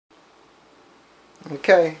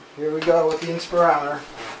Okay, here we go with the Inspirometer.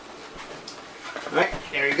 Alright,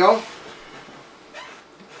 there you go.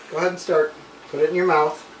 Go ahead and start. Put it in your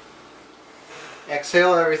mouth.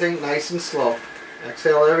 Exhale everything nice and slow.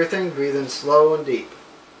 Exhale everything, breathe in slow and deep.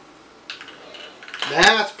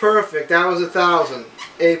 That's perfect. That was 1,000.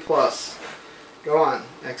 A+. Go on.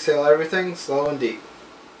 Exhale everything, slow and deep.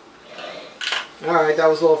 Alright, that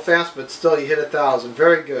was a little fast, but still you hit 1,000.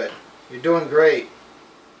 Very good. You're doing great.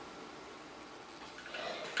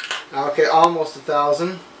 Okay, almost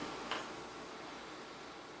 1,000.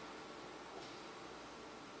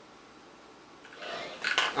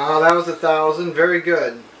 Oh, that was 1,000. Very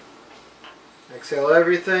good. Exhale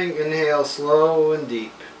everything. Inhale slow and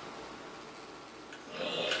deep.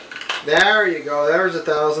 There you go. There's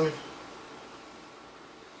 1,000.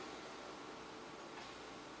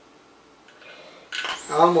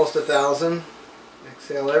 Almost 1,000.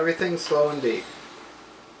 Exhale everything slow and deep.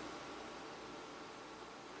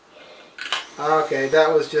 Okay,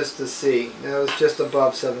 that was just a C. That was just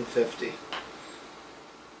above 750.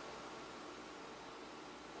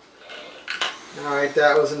 Alright,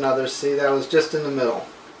 that was another C. That was just in the middle.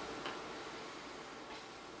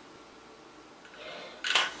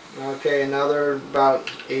 Okay, another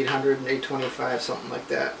about 800, 825, something like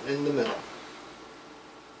that, in the middle.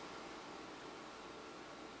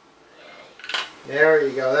 There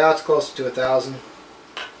you go. That's close to 1,000.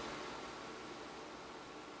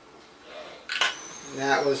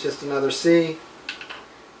 That was just another C.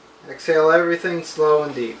 Exhale everything slow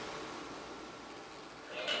and deep.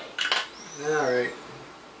 Alright.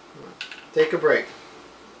 Take a break.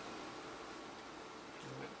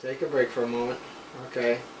 Take a break for a moment.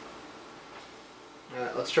 Okay.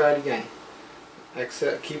 Alright, let's try it again.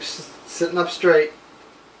 Exhale, keep sitting up straight.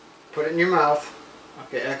 Put it in your mouth.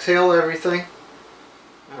 Okay, exhale everything.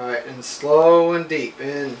 Alright, and slow and deep.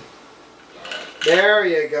 In. There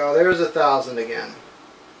you go. There's 1,000 again.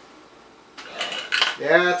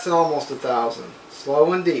 That's almost 1,000.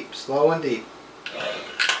 Slow and deep. Slow and deep.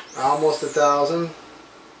 Almost 1,000.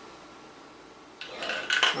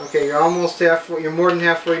 Okay, you're almost halfway. You're more than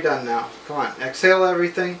halfway done now. Come on. Exhale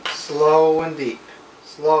everything. Slow and deep.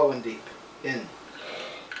 Slow and deep. In.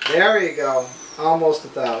 There you go. Almost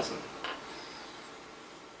 1,000.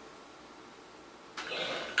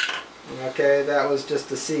 Okay, that was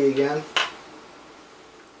just a C again.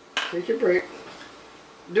 Take your break.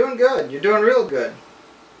 You're doing good. You're doing real good.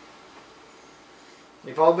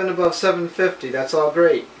 You've all been above 750. That's all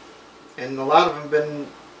great. And a lot of them have been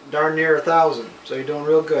darn near 1,000. So you're doing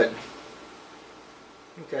real good.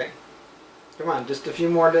 Okay. Come on, just a few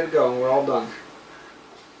more to go and we're all done.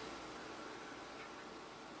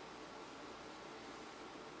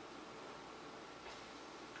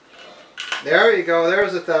 There you go.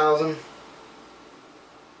 There's 1,000.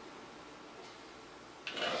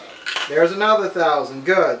 There's another 1,000.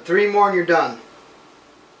 Good. 3 more and you're done.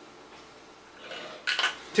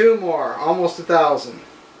 2 more. Almost 1,000.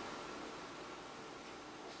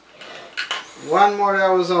 1 more. That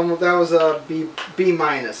was a B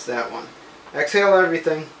minus. That one. Exhale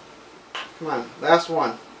everything. Come on. Last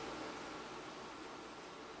one.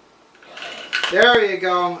 There you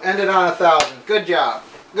go. Ended on 1,000. Good job.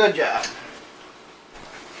 Good job.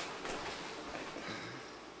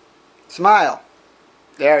 Smile.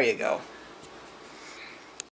 There you go.